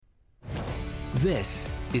This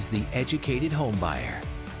is The Educated Homebuyer.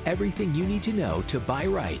 Everything you need to know to buy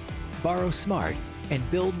right, borrow smart, and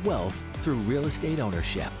build wealth through real estate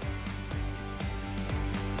ownership.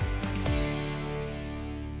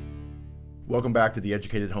 Welcome back to the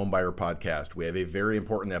Educated Homebuyer Podcast. We have a very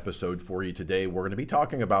important episode for you today. We're going to be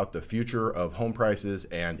talking about the future of home prices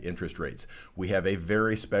and interest rates. We have a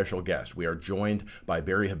very special guest. We are joined by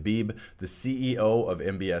Barry Habib, the CEO of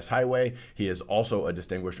MBS Highway. He is also a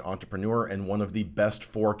distinguished entrepreneur and one of the best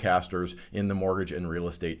forecasters in the mortgage and real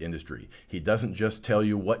estate industry. He doesn't just tell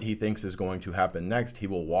you what he thinks is going to happen next. He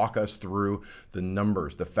will walk us through the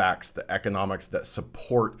numbers, the facts, the economics that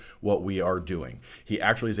support what we are doing. He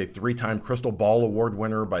actually is a three-time Crystal Ball Award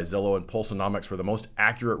winner by Zillow and Pulsenomics for the most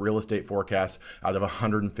accurate real estate forecasts out of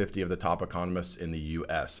 150 of the top economists in the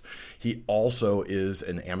U.S. He also is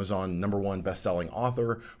an Amazon #1 best-selling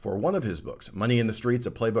author for one of his books, Money in the Streets,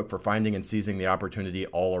 a playbook for finding and seizing the opportunity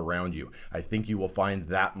all around you. I think you will find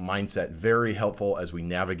that mindset very helpful as we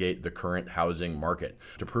navigate the current housing market.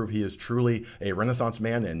 To prove he is truly a Renaissance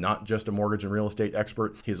man and not just a mortgage and real estate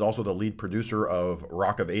expert, he is also the lead producer of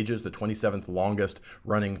Rock of Ages, the 27th longest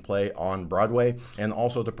running play on Broadway, and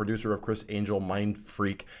also the producer of Chris Angel Mind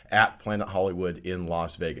Freak at Planet Hollywood in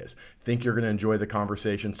Las Vegas. Think you're going to enjoy the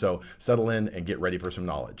conversation, so settle in and get ready for some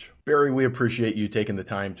knowledge. Barry, we appreciate you taking the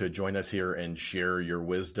time to join us here and share your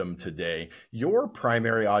wisdom today. Your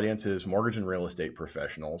primary audience is mortgage and real estate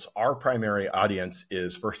professionals. Our primary audience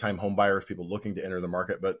is first-time home buyers, people looking to enter the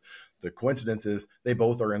market, but the coincidence is they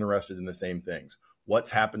both are interested in the same things.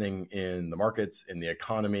 What's happening in the markets, in the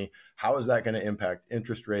economy? How is that going to impact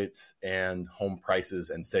interest rates and home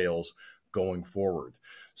prices and sales going forward?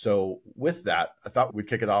 So with that, I thought we'd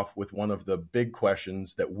kick it off with one of the big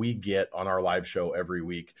questions that we get on our live show every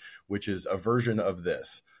week, which is a version of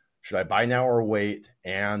this. Should I buy now or wait?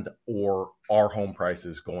 And or are home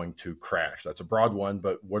prices going to crash? That's a broad one,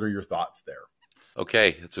 but what are your thoughts there?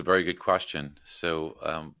 Okay, it's a very good question.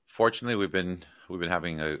 So fortunately, we've been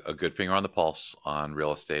having a good finger on the pulse on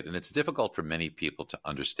real estate, and it's difficult for many people to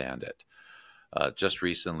understand it. Just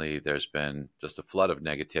recently, there's been just a flood of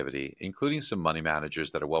negativity, including some money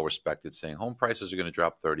managers that are well respected saying home prices are going to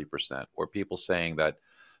drop 30%, or people saying that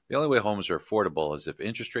the only way homes are affordable is if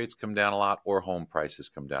interest rates come down a lot or home prices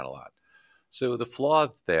come down a lot. So the flaw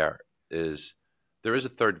there is a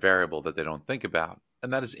third variable that they don't think about,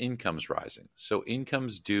 and that is incomes rising. So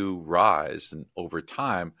incomes do rise, and over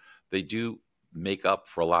time, they do make up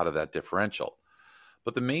for a lot of that differential.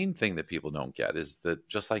 But the main thing that people don't get is that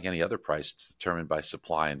just like any other price, it's determined by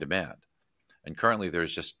supply and demand. And currently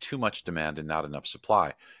there's just too much demand and not enough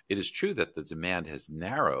supply. It is true that the demand has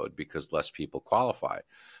narrowed because less people qualify.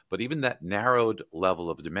 But even that narrowed level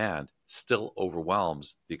of demand still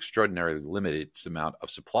overwhelms the extraordinarily limited amount of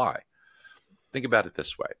supply. Think about it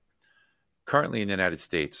this way. Currently in the United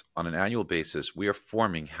States, on an annual basis, we are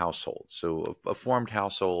forming households. So a formed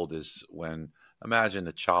household is when, imagine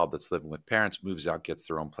a child that's living with parents, moves out, gets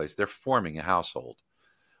their own place. They're forming a household.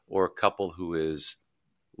 Or a couple who is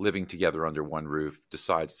living together under one roof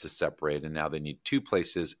decides to separate, and now they need two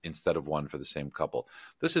places instead of one for the same couple.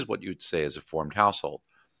 This is what you'd say is a formed household.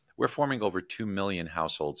 We're forming over 2 million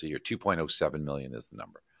households a year. 2.07 million is the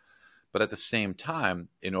number. But at the same time,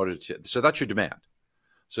 so that's your demand.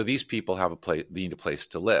 So these people have they need a place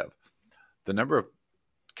to live. The number of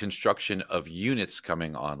construction of units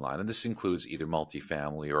coming online, and this includes either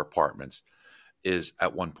multifamily or apartments, is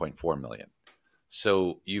at 1.4 million.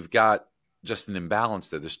 So you've got just an imbalance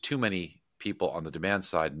there. There's too many people on the demand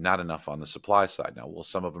side, not enough on the supply side. Now, will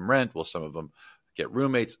some of them rent? Will some of them get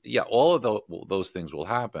roommates? Yeah, all of those things will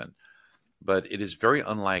happen. But it is very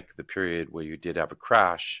unlike the period where you did have a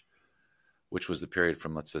crash, which was the period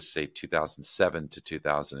from, let's just say, 2007 to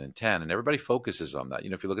 2010. And everybody focuses on that.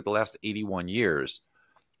 If you look at the last 81 years,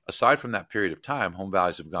 aside from that period of time, home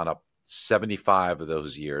values have gone up 75 of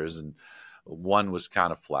those years, and one was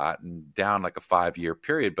kind of flat and down like a 5-year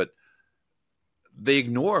period. But they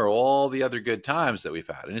ignore all the other good times that we've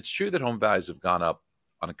had. And it's true that home values have gone up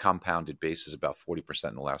on a compounded basis about 40%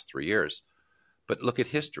 in the last 3 years. But look at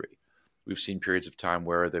history. We've seen periods of time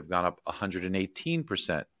where they've gone up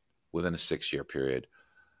 118% within a 6-year period.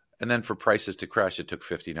 And then for prices to crash, it took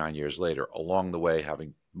 59 years later, along the way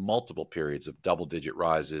having multiple periods of double-digit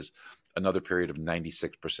rises, another period of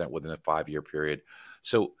 96% within a 5-year period.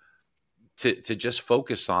 So to just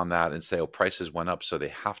focus on that and say, oh, prices went up, so they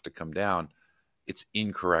have to come down, it's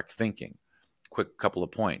incorrect thinking. Quick couple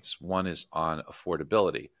of points. One is on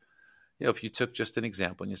affordability. If you took just an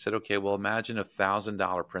example and you said, okay, well, imagine a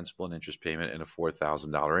 $1,000 principal and interest payment and a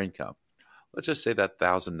 $4,000 income. Let's just say that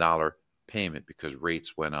 $1,000 payment, because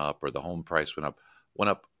rates went up or the home price went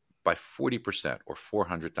up by 40% or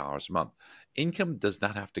 $400 a month. Income does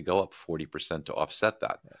not have to go up 40% to offset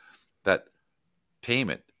that. That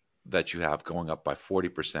payment that you have going up by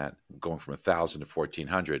 40%, going from $1,000 to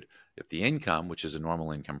 $1,400, if the income, which is a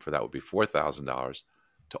normal income for that, would be $4,000,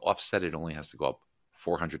 to offset it only has to go up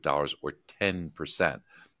 $400 or 10%.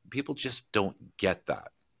 People just don't get that.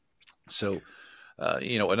 So,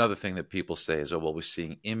 another thing that people say is, oh, well, we're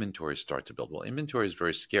seeing inventory start to build. Well, inventory is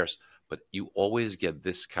very scarce, but you always get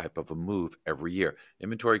this type of a move every year.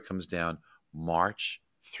 Inventory comes down March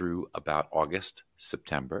through about August,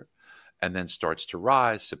 September, and then starts to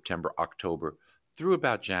rise September, October, through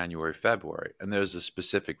about January, February. And there's a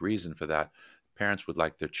specific reason for that. Parents would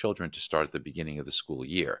like their children to start at the beginning of the school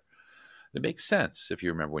year. It makes sense. If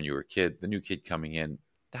you remember when you were a kid, the new kid coming in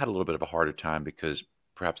had a little bit of a harder time because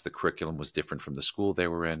perhaps the curriculum was different from the school they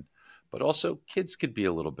were in. But also kids could be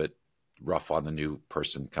a little bit rough on the new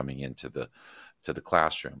person coming into the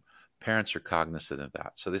classroom. Parents are cognizant of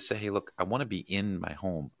that. So they say, hey, look, I want to be in my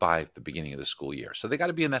home by the beginning of the school year. So they got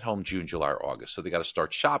to be in that home June, July, or August. So they got to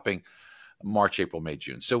start shopping March, April, May,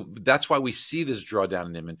 June. So that's why we see this drawdown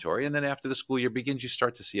in inventory. And then after the school year begins, you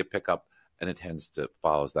start to see a pickup, and it tends to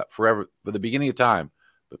follows that forever for the beginning of time.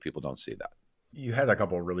 But people don't see that. You had a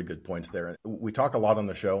couple of really good points there. We talk a lot on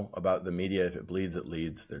the show about the media. If it bleeds, it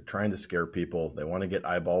leads. They're trying to scare people. They want to get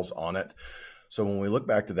eyeballs on it. So when we look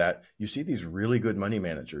back to that, you see these really good money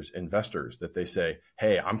managers, investors, that they say,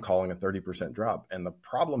 hey, I'm calling a 30% drop. And the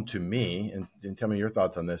problem to me, and tell me your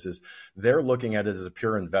thoughts on this, is they're looking at it as a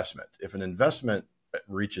pure investment. If an investment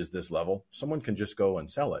reaches this level, someone can just go and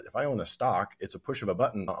sell it. If I own a stock, it's a push of a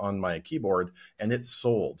button on my keyboard and it's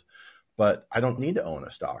sold. But I don't need to own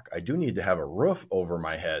a stock. I do need to have a roof over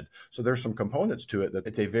my head. So there's some components to it that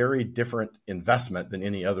it's a very different investment than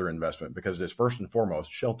any other investment because it is first and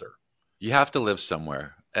foremost shelter. You have to live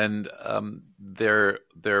somewhere. And there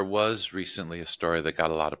was recently a story that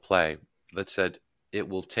got a lot of play that said it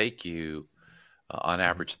will take you on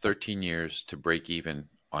average 13 years to break even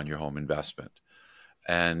on your home investment.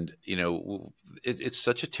 And, it's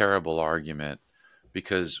such a terrible argument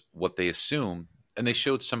because what they assume, and they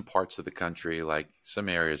showed some parts of the country, like some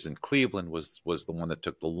areas in Cleveland was the one that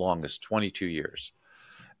took the longest, 22 years.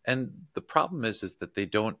 And the problem is that they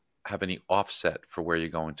don't have any offset for where you're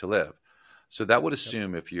going to live. So that would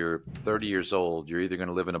assume if you're 30 years old, you're either going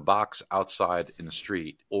to live in a box outside in the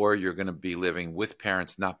street, or you're going to be living with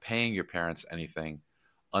parents, not paying your parents anything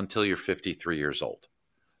until you're 53 years old.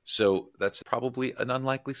 So that's probably an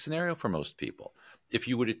unlikely scenario for most people. If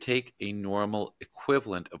you were to take a normal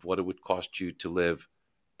equivalent of what it would cost you to live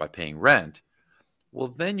by paying rent, well,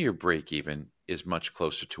 then your break even is much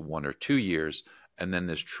closer to 1 or 2 years, and then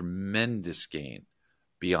there's tremendous gain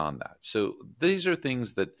beyond that. So these are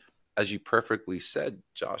things that, as you perfectly said,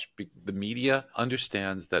 Josh, the media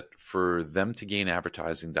understands that for them to gain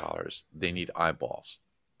advertising dollars, they need eyeballs.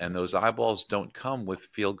 And those eyeballs don't come with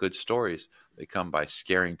feel-good stories. They come by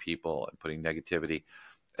scaring people and putting negativity.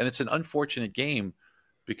 And it's an unfortunate game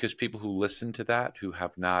because people who listen to that, who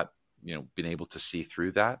have not, been able to see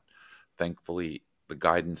through that, thankfully, the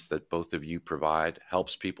guidance that both of you provide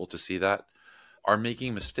helps people to see that, are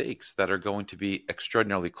making mistakes that are going to be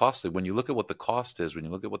extraordinarily costly. When you look at what the cost is, when you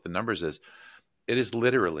look at what the numbers is, it is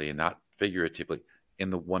literally, and not figuratively, in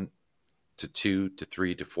the $1 to $2 to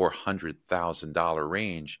 $3 to $400,000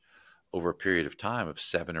 range over a period of time of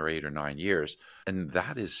 7 or 8 or 9 years. And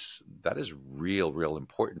that is real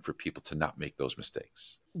important for people to not make those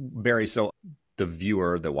mistakes. Barry, so the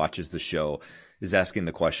viewer that watches the show is asking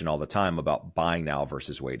the question all the time about buying now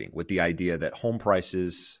versus waiting, with the idea that home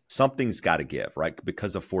prices, something's got to give, right?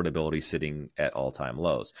 Because affordability sitting at all-time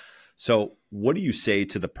lows. So what do you say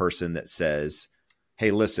to the person that says, hey,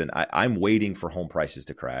 listen, I'm waiting for home prices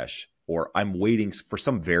to crash, or I'm waiting for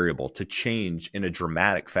some variable to change in a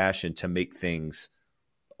dramatic fashion to make things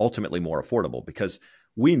ultimately more affordable? Because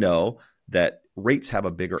we know that rates have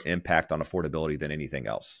a bigger impact on affordability than anything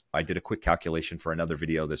else. I did a quick calculation for another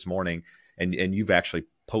video this morning, and you've actually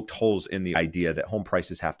poked holes in the idea that home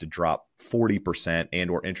prices have to drop 40% and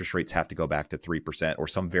or interest rates have to go back to 3% or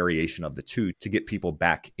some variation of the two to get people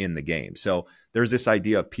back in the game. So there's this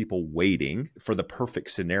idea of people waiting for the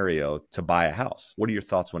perfect scenario to buy a house. What are your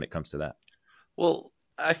thoughts when it comes to that? Well,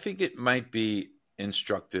 I think it might be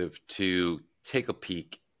instructive to take a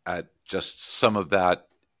peek at just some of that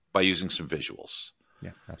by using some visuals.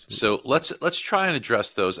 Yeah, absolutely. So let's try and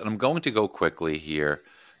address those. And I'm going to go quickly here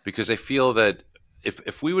because I feel that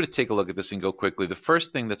if we were to take a look at this and go quickly, the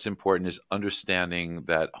first thing that's important is understanding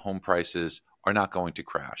that home prices are not going to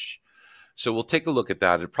crash. So we'll take a look at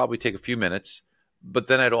that. It'll probably take a few minutes, but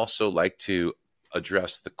then I'd also like to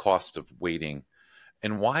address the cost of waiting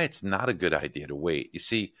and why it's not a good idea to wait. You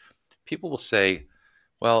see, people will say,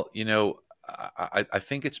 well, I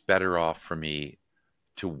think it's better off for me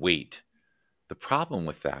to wait. The problem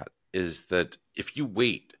with that is that if you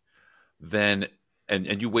wait, then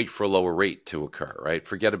and you wait for a lower rate to occur, right?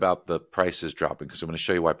 Forget about the prices dropping, because I'm going to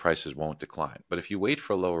show you why prices won't decline. But if you wait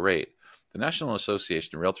for a lower rate, the National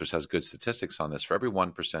Association of Realtors has good statistics on this. For every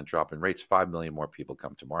 1% drop in rates, 5 million more people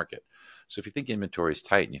come to market. So if you think inventory is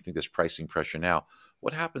tight and you think there's pricing pressure now,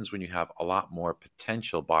 what happens when you have a lot more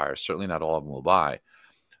potential buyers? Certainly not all of them will buy.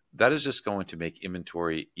 That is just going to make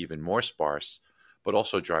inventory even more sparse, but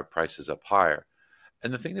also drive prices up higher.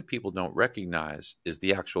 And the thing that people don't recognize is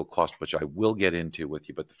the actual cost, which I will get into with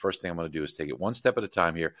you. But the first thing I'm going to do is take it one step at a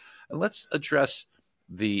time here. And let's address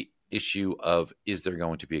the issue of, is there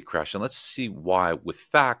going to be a crash? And let's see why, with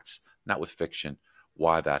facts, not with fiction,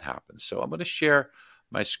 why that happens. So I'm going to share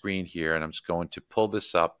my screen here, and I'm just going to pull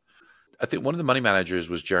this up. I think one of the money managers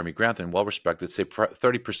was Jeremy Grantham, well-respected, say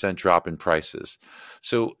 30% drop in prices.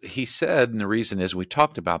 So he said, and the reason is, we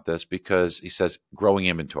talked about this because he says growing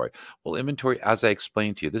inventory. Well, inventory, as I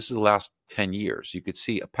explained to you, this is the last 10 years. You could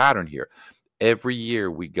see a pattern here. Every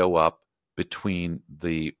year we go up between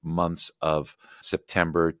the months of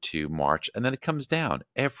September to March, and then it comes down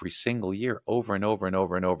every single year over and over and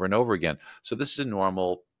over and over and over again. So this is a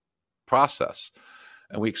normal process,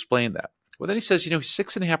 and we explained that. Well, then he says,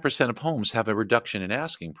 6.5% of homes have a reduction in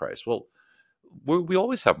asking price. Well, we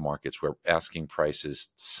always have markets where asking prices,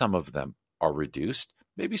 some of them are reduced.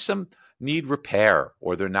 Maybe some need repair,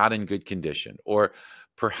 or they're not in good condition, or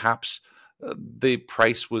perhaps the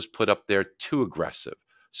price was put up there too aggressive.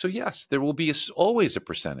 So yes, there will be always a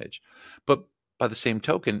percentage. But by the same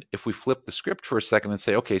token, if we flip the script for a second and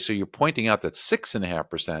say, okay, so you're pointing out that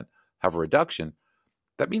 6.5% have a reduction,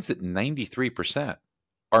 that means that 93%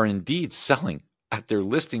 are indeed selling at their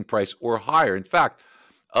listing price or higher. In fact,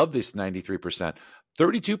 of this 93%,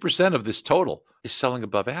 32% of this total is selling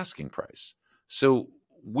above asking price. So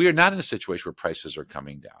we're not in a situation where prices are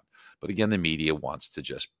coming down. But again, the media wants to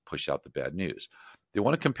just push out the bad news. They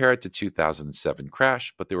want to compare it to 2007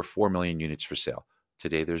 crash, but there were 4 million units for sale.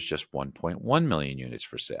 Today, there's just 1.1 million units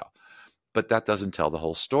for sale. But that doesn't tell the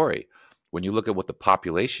whole story. When you look at what the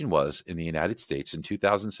population was in the United States in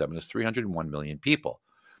 2007, it's 301 million people.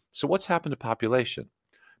 So what's happened to population?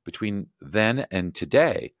 Between then and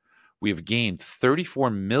today, we have gained 34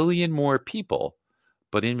 million more people,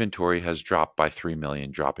 but inventory has dropped by 3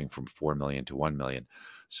 million, dropping from 4 million to 1 million.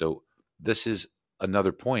 So this is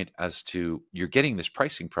another point as to, you're getting this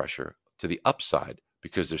pricing pressure to the upside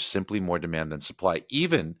because there's simply more demand than supply,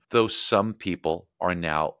 even though some people are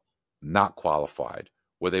now not qualified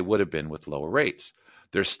where they would have been with lower rates.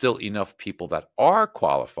 There's still enough people that are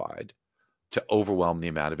qualified to overwhelm the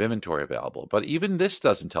amount of inventory available. But even this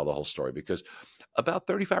doesn't tell the whole story, because about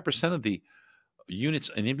 35% of the units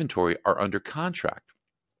in inventory are under contract.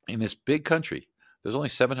 In this big country, there's only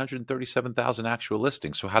 737,000 actual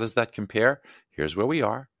listings. So how does that compare? Here's where we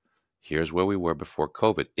are. Here's where we were before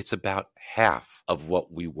COVID. It's about half of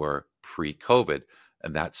what we were pre-COVID,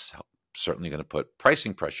 and that's certainly going to put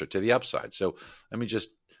pricing pressure to the upside. So let me just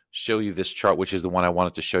show you this chart, which is the one I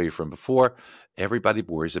wanted to show you from before. Everybody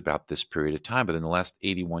worries about this period of time, but in the last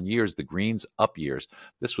 81 years, the green's up years,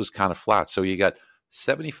 this was kind of flat. So you got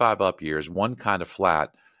 75 up years, one kind of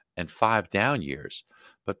flat, and 5 down years.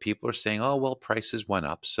 But people are saying, oh, well, prices went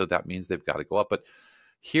up, so that means they've got to go up. But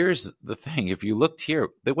here's the thing. If you looked here,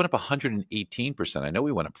 they went up 118%. I know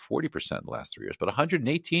we went up 40% in the last 3 years, but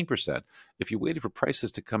 118%. If you waited for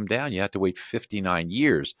prices to come down, you had to wait 59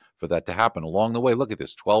 years for that to happen. Along the way, look at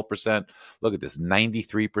this 12%. Look at this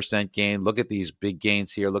 93% gain. Look at these big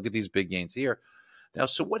gains here. Look at these big gains here. Now,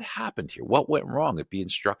 so what happened here? What went wrong? It'd be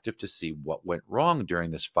instructive to see what went wrong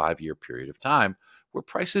during this 5-year period of time where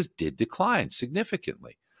prices did decline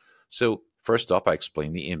significantly. So first off, I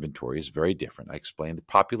explained the inventory is very different. I explained the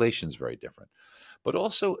population is very different. But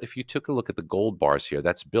also, if you took a look at the gold bars here,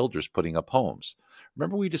 that's builders putting up homes.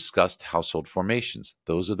 Remember, we discussed household formations.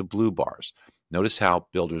 Those are the blue bars. Notice how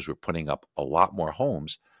builders were putting up a lot more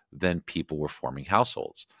homes than people were forming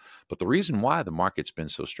households. But the reason why the market's been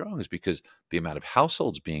so strong is because the amount of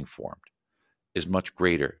households being formed is much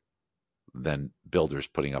greater than builders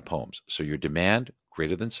putting up homes. So your demand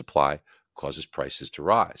greater than supply causes prices to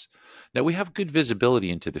rise. Now, we have good visibility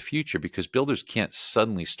into the future because builders can't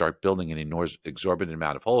suddenly start building an exorbitant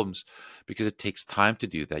amount of homes because it takes time to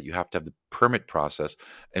do that. You have to have the permit process.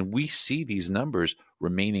 And we see these numbers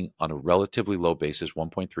remaining on a relatively low basis,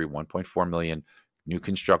 1.3, 1.4 million new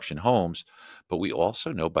construction homes. But we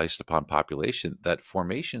also know, based upon population, that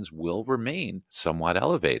formations will remain somewhat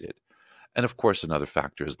elevated. And of course, another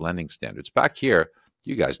factor is lending standards. Back here,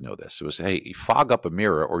 You guys know this. It was, hey, fog up a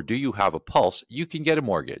mirror, or do you have a pulse? You can get a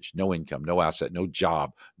mortgage, no income, no asset, no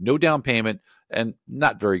job, no down payment, and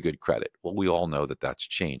not very good credit. Well, we all know that that's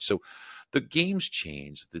changed. So the game's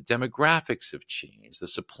changed. The demographics have changed. The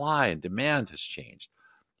supply and demand has changed.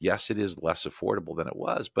 Yes, it is less affordable than it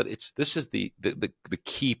was, but this is the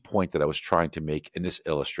key point that I was trying to make, and this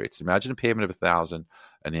illustrates. Imagine a payment of $1,000,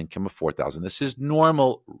 an income of $4,000. This is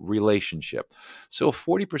normal relationship. So a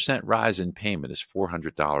 40% rise in payment is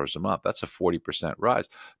 $400 a month. That's a 40% rise.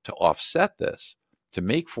 To offset this, to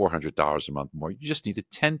make $400 a month more, you just need a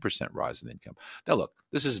 10% rise in income. Now, look,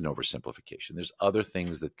 this is an oversimplification. There's other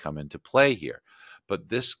things that come into play here, but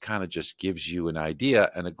this kind of just gives you an idea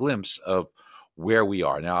and a glimpse of where we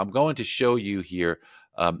are. Now, I'm going to show you here.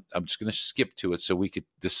 I'm just going to skip to it so we could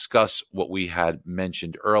discuss what we had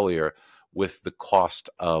mentioned earlier with the cost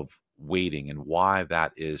of waiting and why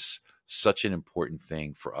that is such an important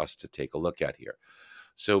thing for us to take a look at here.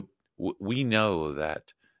 So we know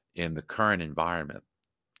that in the current environment,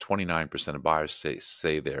 29% of buyers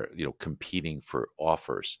say they're competing for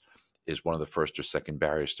offers is one of the first or second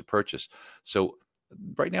barriers to purchase. So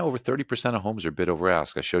right now, over 30% of homes are bid over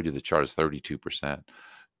ask. I showed you the chart is 32%,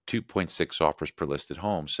 2.6 offers per listed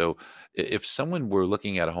home. So if someone were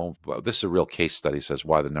looking at a home, well, this is a real case study, says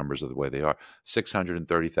why the numbers are the way they are,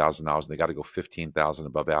 $630,000, and they got to go $15,000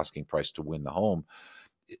 above asking price to win the home.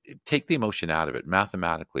 Take the emotion out of it.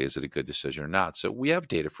 Mathematically, is it a good decision or not? So we have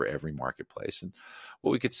data for every marketplace. And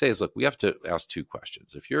what we could say is, look, we have to ask two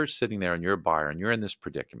questions. If you're sitting there and you're a buyer and you're in this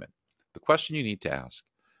predicament, the question you need to ask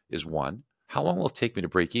is, one, how long will it take me to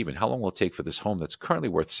break even? How long will it take for this home that's currently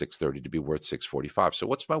worth $630 to be worth $645? So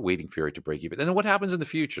what's my waiting period to break even? And then what happens in the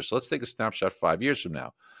future? So let's take a snapshot 5 years from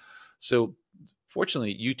now. So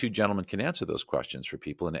fortunately, you two gentlemen can answer those questions for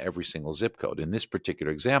people in every single zip code. In this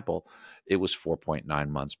particular example, it was 4.9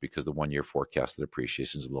 months because the one-year forecasted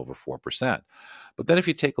appreciation is a little over 4%. But then if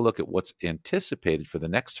you take a look at what's anticipated for the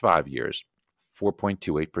next 5 years,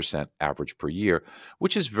 4.28% average per year,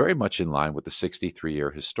 which is very much in line with the 63-year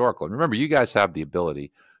historical. And remember, you guys have the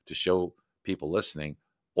ability to show people listening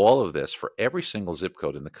all of this for every single zip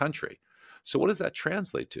code in the country. So what does that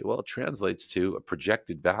translate to? Well, it translates to a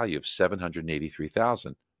projected value of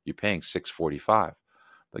 $783,000. You're paying $645.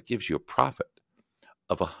 That gives you a profit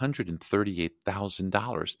of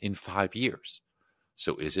 $138,000 in 5 years.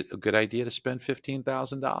 So is it a good idea to spend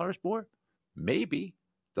 $15,000 more? Maybe.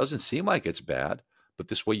 Doesn't seem like it's bad, but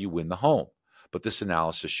this way you win the home. But this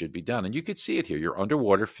analysis should be done. And you could see it here. You're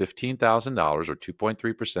underwater $15,000 or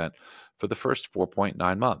 2.3% for the first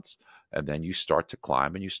 4.9 months. And then you start to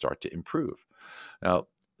climb and you start to improve. Now,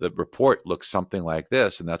 the report looks something like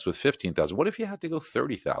this, and that's with 15,000. What if you had to go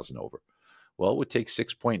 30,000 over? Well, it would take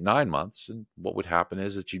 6.9 months, and what would happen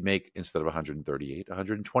is that you'd make, instead of 138,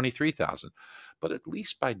 123,000. But at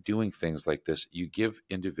least by doing things like this, you give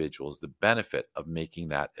individuals the benefit of making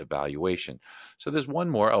that evaluation. So there's one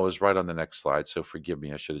more. I was right on the next slide, so forgive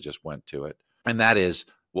me. I should have just went to it. And that is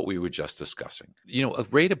what we were just discussing. A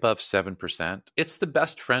rate above 7%, it's the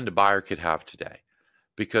best friend a buyer could have today.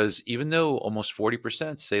 Because even though almost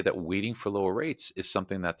 40% say that waiting for lower rates is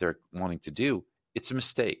something that they're wanting to do, it's a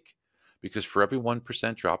mistake. Because for every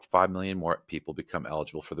 1% drop, 5 million more people become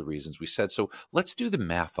eligible for the reasons we said. So let's do the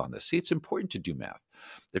math on this. See, it's important to do math.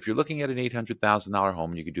 If you're looking at an $800,000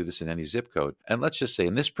 home, and you could do this in any zip code, and let's just say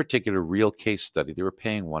in this particular real case study, they were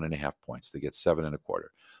paying 1.5 points. They get 7.25.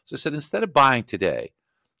 So I said, instead of buying today,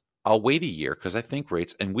 I'll wait a year because I think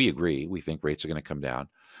rates, and we agree, we think rates are going to come down.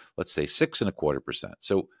 Let's say 6.25%.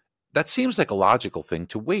 So that seems like a logical thing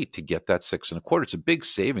to wait to get that 6.25. It's a big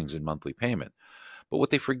savings in monthly payment. But what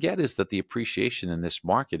they forget is that the appreciation in this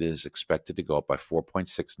market is expected to go up by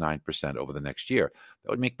 4.69% over the next year.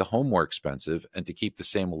 That would make the home more expensive, and to keep the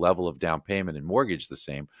same level of down payment and mortgage the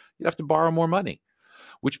same, you'd have to borrow more money,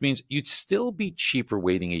 which means you'd still be cheaper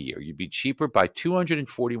waiting a year. You'd be cheaper by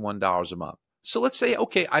 $241 a month. So let's say,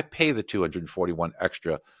 okay, I pay the $241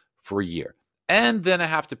 extra for a year, and then I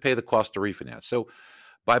have to pay the cost to refinance. So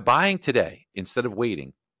by buying today instead of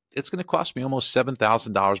waiting, it's going to cost me almost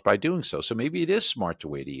 $7,000 by doing so. So maybe it is smart to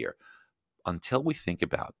wait a year until we think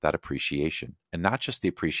about that appreciation, and not just the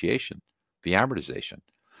appreciation, the amortization,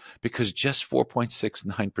 because just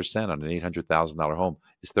 4.69% on an $800,000 home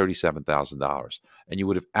is $37,000. And you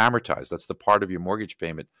would have amortized. That's the part of your mortgage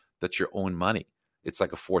payment that's your own money. It's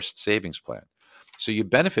like a forced savings plan. So you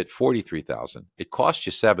benefit $43,000. It costs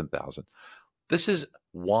you $7,000. This is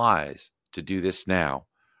wise to do this now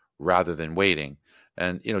rather than waiting.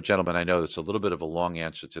 And, gentlemen, I know that's a little bit of a long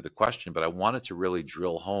answer to the question, but I wanted to really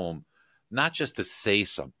drill home, not just to say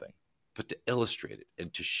something, but to illustrate it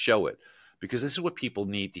and to show it, because this is what people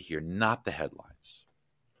need to hear, not the headlines.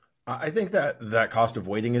 I think that cost of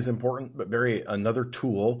waiting is important, but Barry, another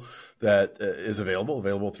tool that is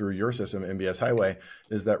available through your system, MBS Highway,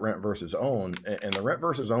 is that rent versus own. And the rent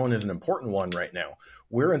versus own is an important one right now.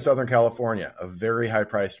 We're in Southern California, a very high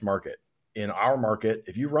priced market. In our market,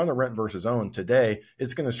 if you run a rent versus own today,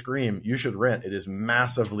 it's going to scream, you should rent. It is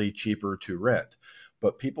massively cheaper to rent.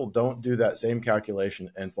 But people don't do that same calculation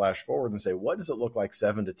and flash forward and say, what does it look like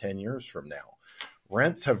 7 to 10 years from now?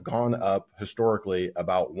 Rents have gone up historically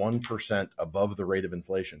about 1% above the rate of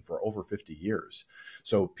inflation for over 50 years.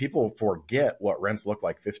 So people forget what rents looked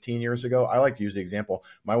like 15 years ago. I like to use the example.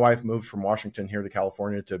 My wife moved from Washington here to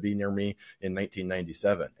California to be near me in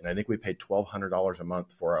 1997. And I think we paid $1,200 a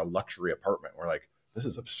month for a luxury apartment. We're like, this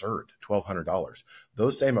is absurd, $1,200.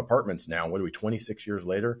 Those same apartments now, 26 years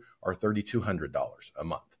later, are $3,200 a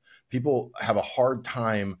month. People have a hard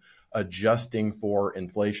time adjusting for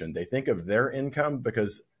inflation. They think of their income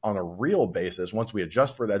because on a real basis, once we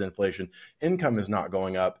adjust for that inflation, income is not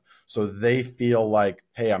going up. So they feel like,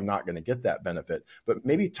 hey, I'm not going to get that benefit. But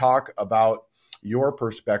maybe talk about your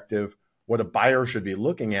perspective, what a buyer should be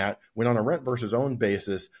looking at when on a rent versus own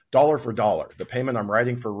basis, dollar for dollar, the payment I'm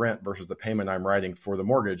writing for rent versus the payment I'm writing for the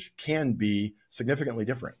mortgage can be significantly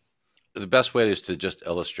different. The best way is to just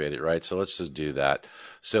illustrate it, right? So let's just do that.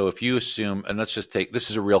 So if you assume, and let's just take, this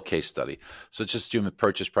is a real case study. So let's just assume the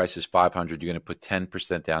purchase price is $500. You're going to put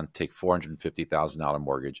 10% down, take $450,000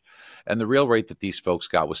 mortgage. And the real rate that these folks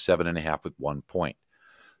got was 7.5 with 1 point.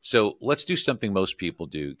 So let's do something most people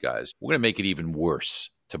do, guys. We're going to make it even worse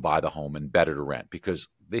to buy the home and better to rent because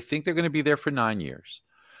they think they're going to be there for 9 years.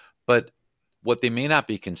 But what they may not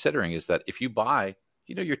be considering is that if you buy,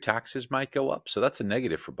 your taxes might go up. So that's a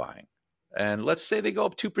negative for buying. And let's say they go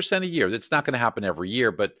up 2% a year. That's not going to happen every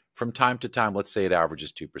year, but from time to time, let's say it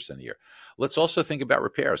averages 2% a year. Let's also think about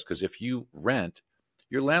repairs, because if you rent,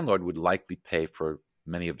 your landlord would likely pay for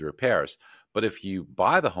many of the repairs. But if you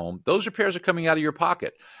buy the home, those repairs are coming out of your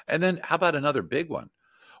pocket. And then how about another big one?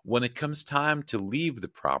 When it comes time to leave the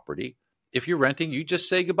property, if you're renting, you just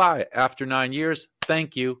say goodbye. After 9 years,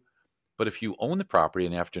 thank you. But if you own the property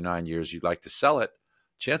and after 9 years, you'd like to sell it,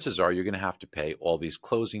 chances are you're going to have to pay all these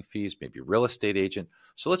closing fees, maybe a real estate agent.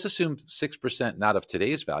 So let's assume 6%, not of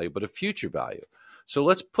today's value, but of future value. So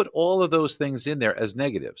let's put all of those things in there as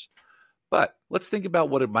negatives. But let's think about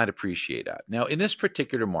what it might appreciate at. Now, in this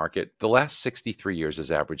particular market, the last 63 years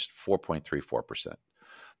has averaged 4.34%.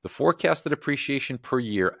 The forecasted appreciation per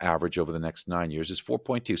year average over the next 9 years is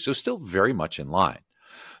 4.2, so still very much in line.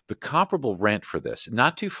 The comparable rent for this,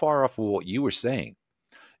 not too far off of what you were saying,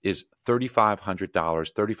 is $3,500,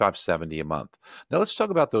 $3,570 a month. Now let's talk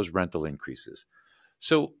about those rental increases.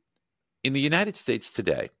 So in the United States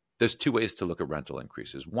today, there's two ways to look at rental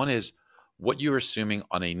increases. One is what you're assuming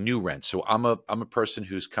on a new rent. So I'm a person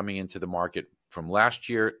who's coming into the market from last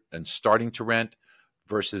year and starting to rent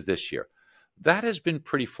versus this year. That has been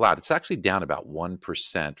pretty flat. It's actually down about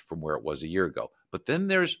 1% from where it was a year ago. But then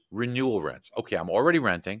there's renewal rents. Okay, I'm already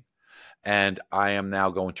renting, and I am now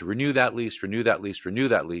going to renew that lease, renew that lease, renew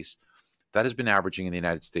that lease. That has been averaging in the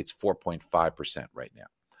United States 4.5% right now.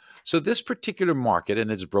 So this particular market,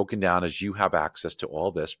 and it's broken down as you have access to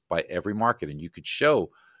all this by every market, and you could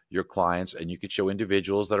show your clients and you could show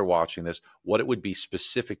individuals that are watching this what it would be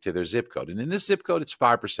specific to their zip code. And in this zip code, it's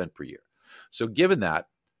 5% per year. So given that,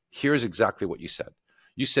 here's exactly what you said.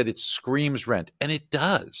 You said it screams rent, and it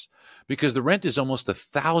does, because the rent is almost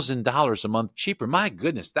 $1,000 a month cheaper. My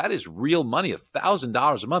goodness, that is real money,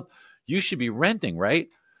 $1,000 a month. You should be renting, right?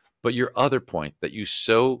 But your other point that you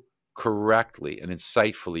so correctly and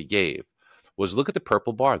insightfully gave was look at the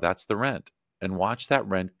purple bar. That's the rent, and watch that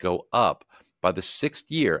rent go up by the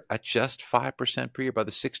 6th year at just 5% per year. By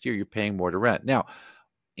the 6th year, you're paying more to rent. Now,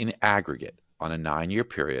 in aggregate, on a 9-year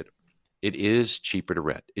period, it is cheaper to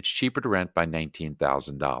rent. It's cheaper to rent by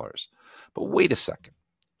 $19,000. But wait a second.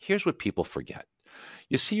 Here's what people forget.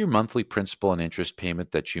 You see your monthly principal and interest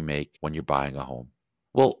payment that you make when you're buying a home?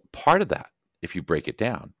 Well, part of that, if you break it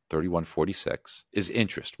down, $3,146, is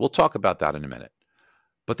interest. We'll talk about that in a minute.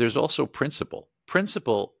 But there's also principal.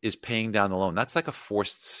 Principal is paying down the loan. That's like a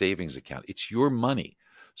forced savings account. It's your money.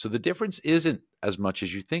 So the difference isn't as much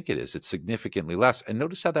as you think it is. It's significantly less. And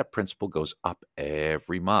notice how that principal goes up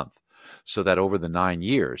every month, so that over the 9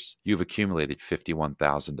 years, you've accumulated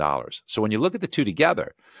 $51,000. So when you look at the two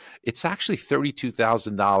together, it's actually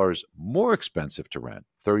 $32,000 more expensive to rent,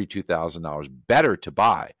 $32,000 better to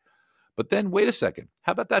buy. But then wait a second,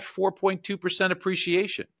 how about that 4.2%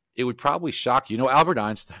 appreciation? It would probably shock you. Albert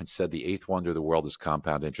Einstein said the 8th wonder of the world is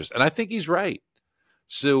compound interest, and I think he's right.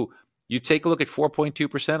 So you take a look at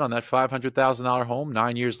 4.2% on that $500,000 home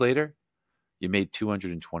 9 years later, you made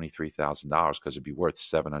 $223,000 because it'd be worth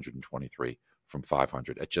 $723 from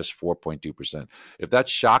 500 at just 4.2%. If that's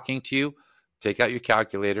shocking to you, take out your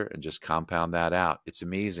calculator and just compound that out. It's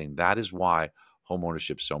amazing. That is why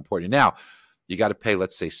homeownership is so important. Now, you got to pay,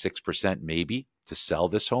 let's say 6% maybe to sell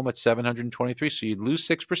this home at 723. So you'd lose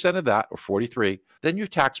 6% of that, or 43, then your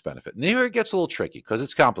tax benefit. And here it gets a little tricky because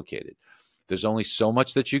it's complicated. There's only so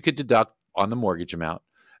much that you could deduct on the mortgage amount,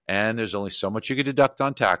 and there's only so much you could deduct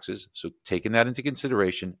on taxes. So taking that into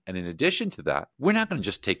consideration, and in addition to that, we're not going to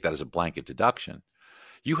just take that as a blanket deduction.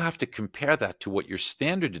 You have to compare that to what your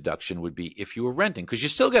standard deduction would be if you were renting, because you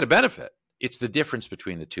still get a benefit. It's the difference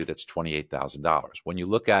between the two that's $28,000. When you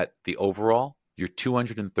look at the overall, you're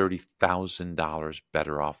 $230,000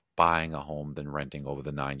 better off buying a home than renting over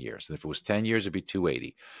the 9 years. And if it was 10 years, it'd be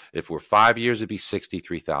 $280,000. If it were 5 years, it'd be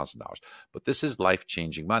 $63,000. But this is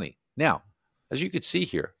life-changing money. Now, as you could see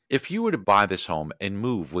here, if you were to buy this home and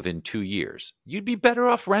move within 2 years, you'd be better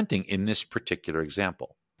off renting in this particular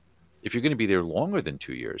example. If you're going to be there longer than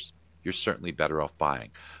 2 years, you're certainly better off buying.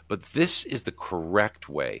 But this is the correct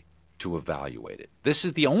way to evaluate it. This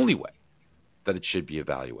is the only way that it should be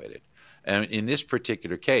evaluated. And in this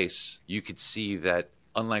particular case, you could see that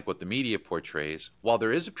unlike what the media portrays, while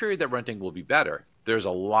there is a period that renting will be better, there's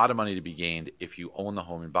a lot of money to be gained if you own the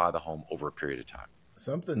home and buy the home over a period of time.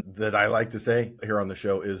 Something that I like to say here on the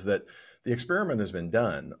show is that the experiment has been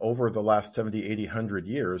done over the last 70, 80, 100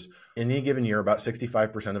 years. In any given year, about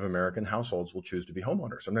 65% of American households will choose to be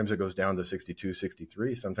homeowners. Sometimes it goes down to 62,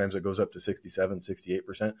 63. Sometimes it goes up to 67,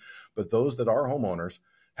 68%. But those that are homeowners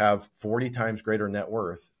have 40 times greater net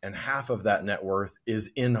worth, and half of that net worth is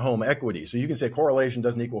in home equity. So you can say correlation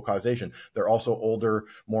doesn't equal causation. They're also older,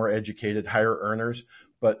 more educated, higher earners,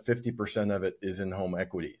 but 50% of it is in home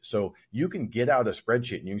equity. So you can get out a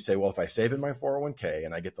spreadsheet and you can say, well, if I save in my 401k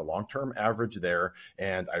and I get the long-term average there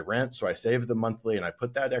and I rent, so I save the monthly and I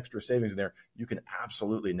put that extra savings in there, you can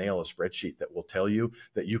absolutely nail a spreadsheet that will tell you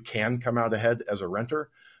that you can come out ahead as a renter.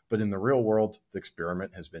 But in the real world, the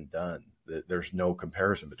experiment has been done. There's no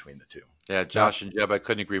comparison between the two. Yeah, Josh and Jeb, I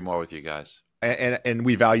couldn't agree more with you guys. And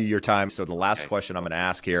we value your time. So the last question I'm going to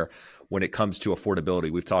ask here, when it comes to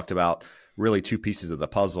affordability, we've talked about really two pieces of the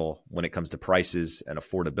puzzle when it comes to prices and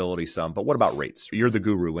affordability some, but what about rates? You're the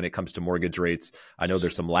guru when it comes to mortgage rates. I know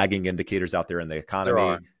there's some lagging indicators out there in the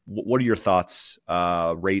economy. What are your thoughts,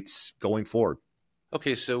 rates going forward?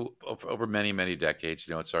 Okay, so over many, many decades,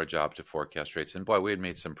 it's our job to forecast rates. And boy, we had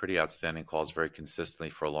made some pretty outstanding calls very consistently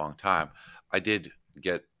for a long time. I did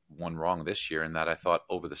get one wrong this year in that I thought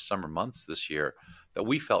over the summer months this year that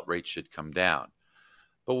we felt rates should come down.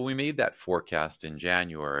 But when we made that forecast in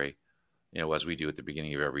January, as we do at the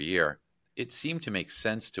beginning of every year, it seemed to make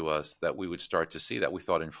sense to us that we would start to see that. We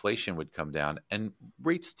thought inflation would come down, and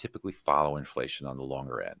rates typically follow inflation on the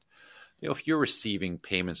longer end. If you're receiving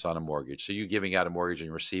payments on a mortgage, so you're giving out a mortgage and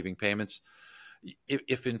you're receiving payments,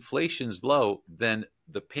 if inflation's low, then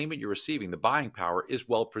the payment you're receiving, the buying power, is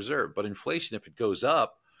well preserved. But inflation, if it goes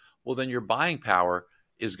up, well, then your buying power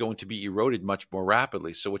is going to be eroded much more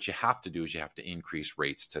rapidly. So what you have to do is you have to increase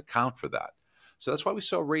rates to account for that. So that's why we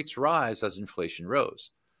saw rates rise as inflation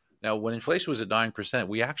rose. Now, when inflation was at 9%,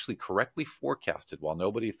 we actually correctly forecasted, while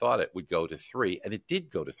nobody thought it would go to 3%, and it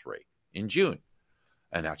did go to 3% in June.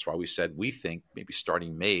 And that's why we said we think maybe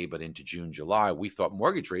starting May, but into June, July, we thought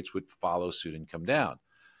mortgage rates would follow suit and come down.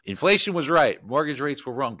 Inflation was right. Mortgage rates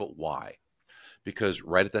were wrong. But why? Because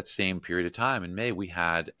right at that same period of time in May, we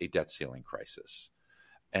had a debt ceiling crisis.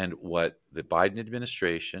 And what the Biden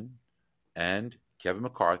administration and Kevin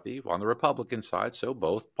McCarthy on the Republican side, so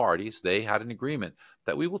both parties, they had an agreement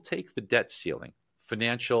that we will take the debt ceiling,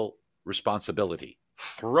 financial responsibility,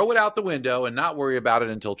 throw it out the window and not worry about it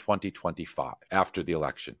until 2025 after the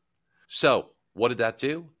election. So what did that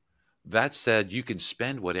do? That said, you can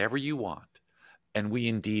spend whatever you want. And we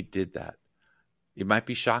indeed did that. It might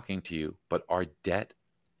be shocking to you, but our debt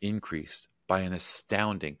increased by an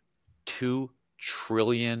astounding $2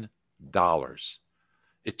 trillion.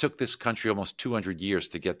 It took this country almost 200 years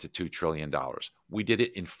to get to $2 trillion. We did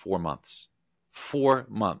it in 4 months. 4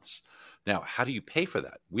 months. Now, how do you pay for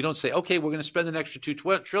that? We don't say, okay, we're going to spend an extra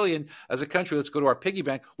 $2 trillion as a country. Let's go to our piggy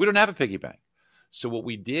bank. We don't have a piggy bank. So what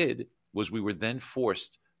we did was we were then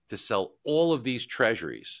forced to sell all of these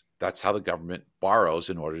treasuries. That's how the government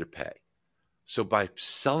borrows in order to pay. So by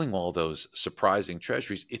selling all those surprising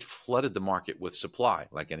treasuries, it flooded the market with supply,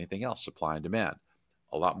 like anything else, supply and demand.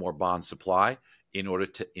 A lot more bond supply in order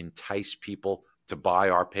to entice people to buy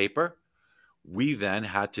our paper. We then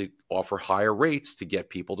had to offer higher rates to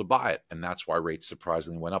get people to buy it. And that's why rates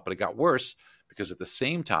surprisingly went up. But it got worse because at the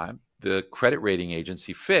same time, the credit rating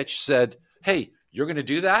agency Fitch said, hey, you're going to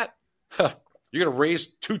do that? You're going to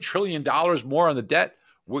raise $2 trillion more on the debt.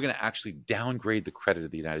 We're going to actually downgrade the credit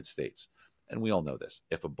of the United States. And we all know this.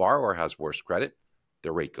 If a borrower has worse credit,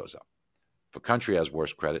 their rate goes up. If a country has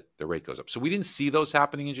worse credit, their rate goes up. So we didn't see those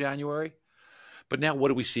happening in January. But now what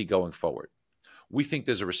do we see going forward? We think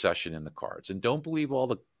there's a recession in the cards. And don't believe all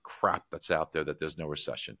the crap that's out there that there's no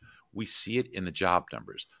recession. We see it in the job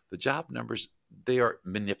numbers. The job numbers, they are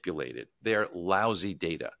manipulated. They are lousy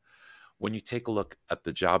data. When you take a look at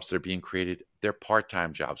the jobs that are being created, they're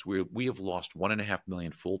part-time jobs. We have lost 1.5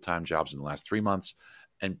 million full-time jobs in the last 3 months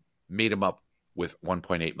and made them up with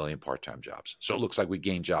 1.8 million part-time jobs. So it looks like we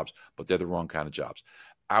gained jobs, but they're the wrong kind of jobs.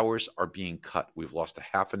 Hours are being cut. We've lost a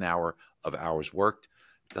half an hour of hours worked.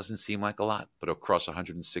 It doesn't seem like a lot, but across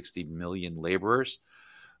 160 million laborers,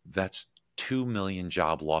 that's 2 million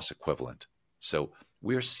job loss equivalent. So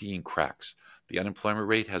we're seeing cracks. The unemployment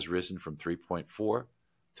rate has risen from 3.4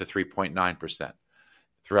 to 3.9%.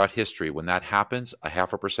 Throughout history, when that happens, a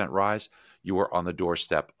 0.5% rise, you are on the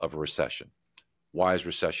doorstep of a recession. Why is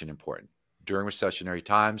recession important? During recessionary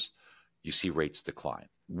times, you see rates decline.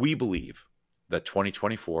 We believe that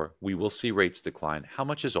 2024, we will see rates decline. How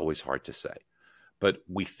much is always hard to say, but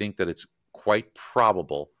we think that it's quite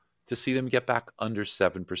probable to see them get back under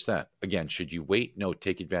 7%. Again, should you wait? No,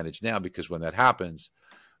 take advantage now, because when that happens,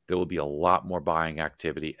 there will be a lot more buying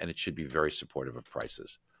activity, and it should be very supportive of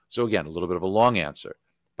prices. So again, a little bit of a long answer,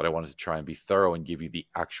 but I wanted to try and be thorough and give you the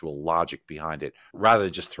actual logic behind it rather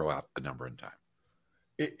than just throw out a number in time.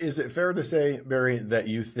 Is it fair to say, Barry, that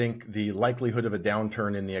you think the likelihood of a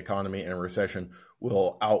downturn in the economy and a recession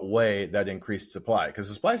will outweigh that increased supply? Because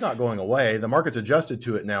the supply is not going away. The market's adjusted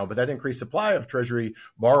to it now, but that increased supply of Treasury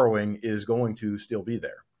borrowing is going to still be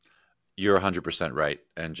there. You're 100% right.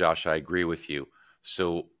 And Josh, I agree with you.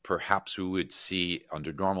 So perhaps we would see,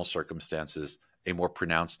 under normal circumstances, a more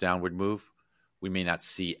pronounced downward move. We may not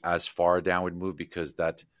see as far a downward move because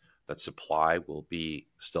that supply will be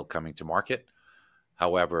still coming to market.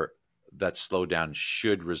 However, that slowdown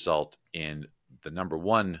should result in the number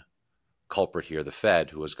one culprit here, the Fed,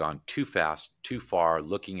 who has gone too fast, too far,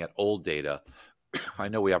 looking at old data. I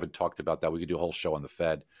know we haven't talked about that. We could do a whole show on the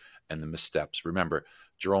Fed and the missteps. Remember,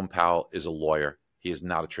 Jerome Powell is a lawyer. He is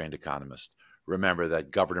not a trained economist. Remember that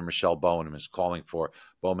Governor Michelle Bowman's calling for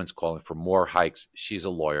more hikes. She's a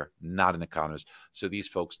lawyer, not an economist. So these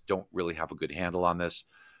folks don't really have a good handle on this.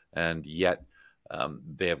 And yet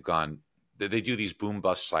they do these boom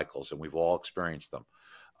bust cycles, and we've all experienced them.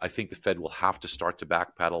 I think the Fed will have to start to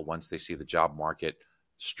backpedal once they see the job market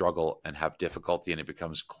struggle and have difficulty, and it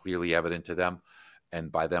becomes clearly evident to them.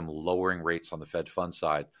 And by them lowering rates on the Fed fund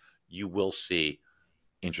side, you will see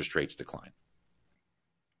interest rates decline.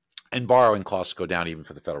 And borrowing costs go down even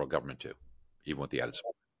for the federal government too, even with the added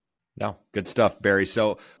support. No, good stuff, Barry.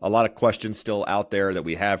 So a lot of questions still out there that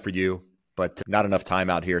we have for you, but not enough time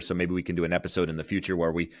out here. So maybe we can do an episode in the future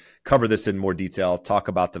where we cover this in more detail, talk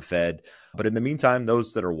about the Fed. But in the meantime,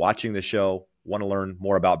 those that are watching the show, want to learn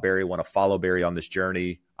more about Barry, want to follow Barry on this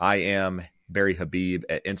journey, I am Barry Habib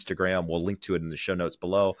at Instagram. We'll link to it in the show notes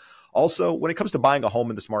below. Also, when it comes to buying a home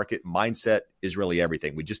in this market, mindset is really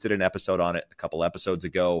everything. We just did an episode on it a couple episodes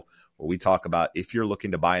ago where we talk about if you're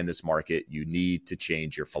looking to buy in this market, you need to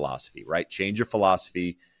change your philosophy, right? Change your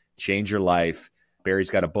philosophy, change your life. Barry's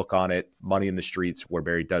got a book on it, Money in the Streets, where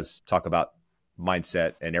Barry does talk about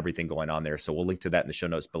mindset and everything going on there. So we'll link to that in the show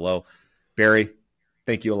notes below. Barry,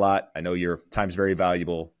 thank you a lot. I know your time's very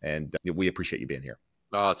valuable, and we appreciate you being here.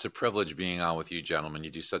 Oh, it's a privilege being on with you, gentlemen.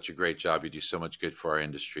 You do such a great job. You do so much good for our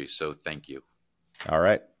industry. So thank you. All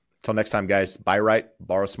right. Until next time, guys, buy right,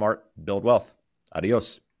 borrow smart, build wealth.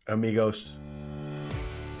 Adios. Amigos.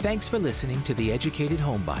 Thanks for listening to The Educated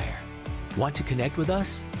Homebuyer. Want to connect with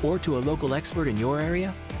us or to a local expert in your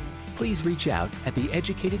area? Please reach out at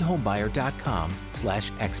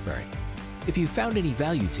theeducatedhomebuyer.com/expert. If you found any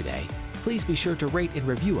value today, please be sure to rate and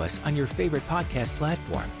review us on your favorite podcast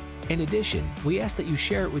platform. In addition, we ask that you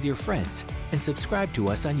share it with your friends and subscribe to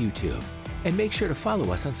us on YouTube. And make sure to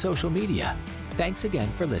follow us on social media. Thanks again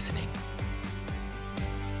for listening.